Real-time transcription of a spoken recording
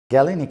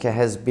Galenica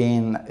has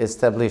been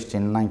established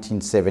in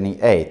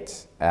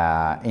 1978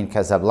 in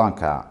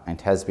Casablanca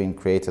and has been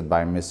created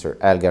by Mr.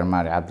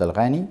 Al-Garmari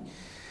Abdelghani.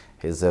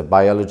 He's a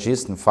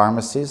biologist and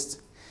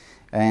pharmacist.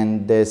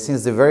 And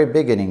since the very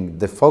beginning,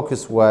 the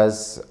focus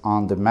was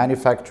on the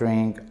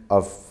manufacturing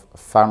of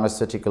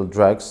pharmaceutical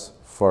drugs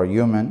for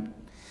human.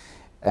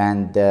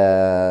 And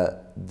the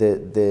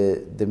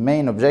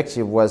main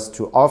objective was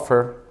to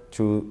offer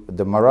to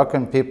the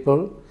Moroccan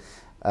people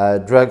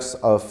drugs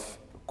of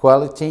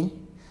quality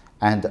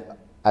and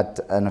at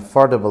an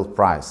affordable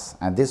price.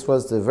 And this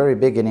was the very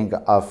beginning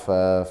of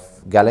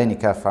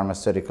Galenica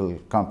Pharmaceutical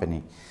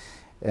Company.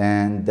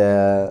 And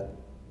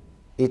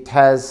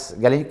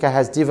Galenica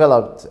has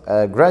developed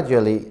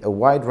gradually a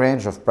wide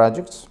range of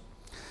products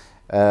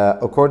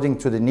according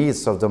to the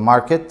needs of the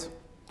market,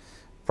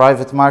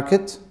 private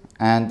market,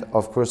 and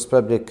of course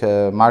public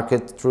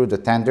market through the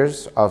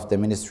tenders of the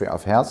Ministry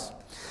of Health.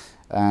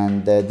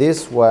 And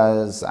this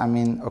was,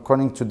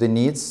 according to the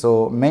needs.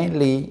 So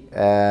mainly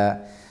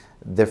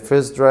the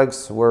first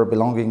drugs were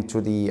belonging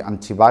to the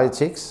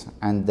antibiotics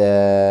and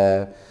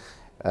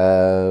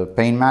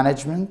pain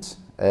management,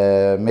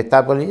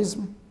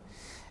 metabolism,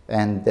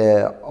 and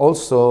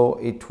also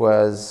it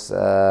was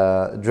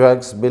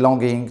drugs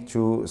belonging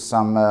to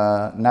some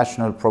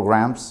national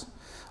programs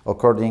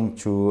according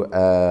to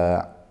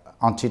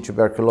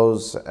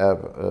anti-tuberculosis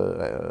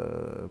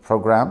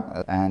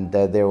program. And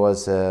there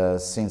was,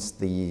 since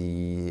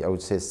the, I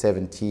would say,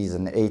 70s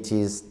and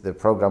 80s, the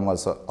program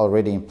was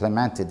already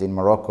implemented in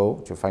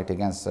Morocco to fight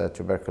against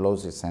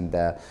tuberculosis, and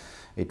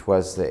it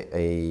was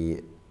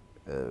a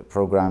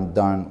program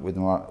done with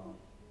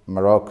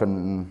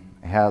Moroccan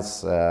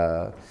Health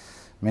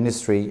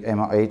Ministry,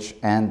 MOH,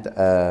 and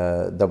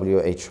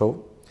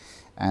WHO.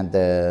 And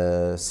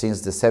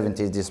since the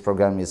 70s, this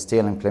program is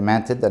still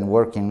implemented and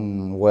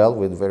working well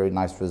with very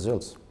nice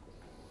results.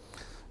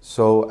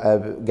 So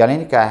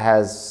Galenica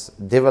has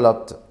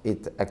developed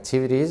its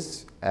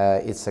activities,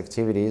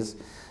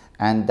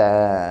 and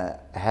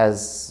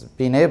has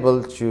been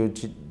able to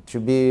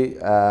be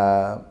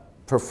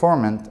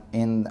performant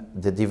in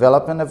the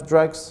development of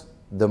drugs,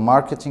 the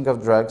marketing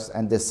of drugs,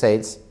 and the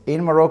sales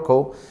in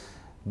Morocco,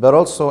 but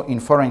also in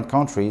foreign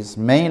countries,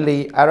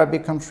 mainly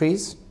Arabic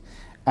countries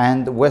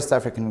and West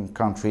African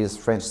countries,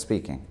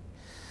 French-speaking.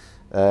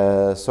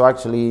 So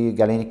actually,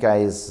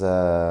 Galenica is,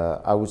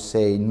 I would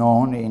say,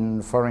 known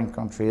in foreign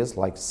countries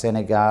like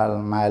Senegal,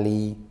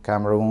 Mali,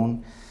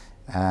 Cameroon,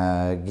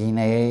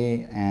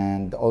 Guinea,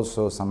 and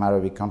also some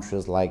Arabic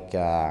countries like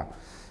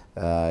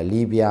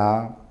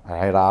Libya,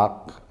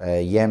 Iraq,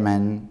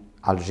 Yemen,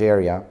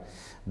 Algeria.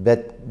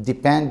 But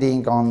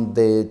depending on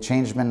the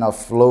changement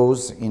of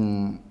laws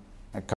in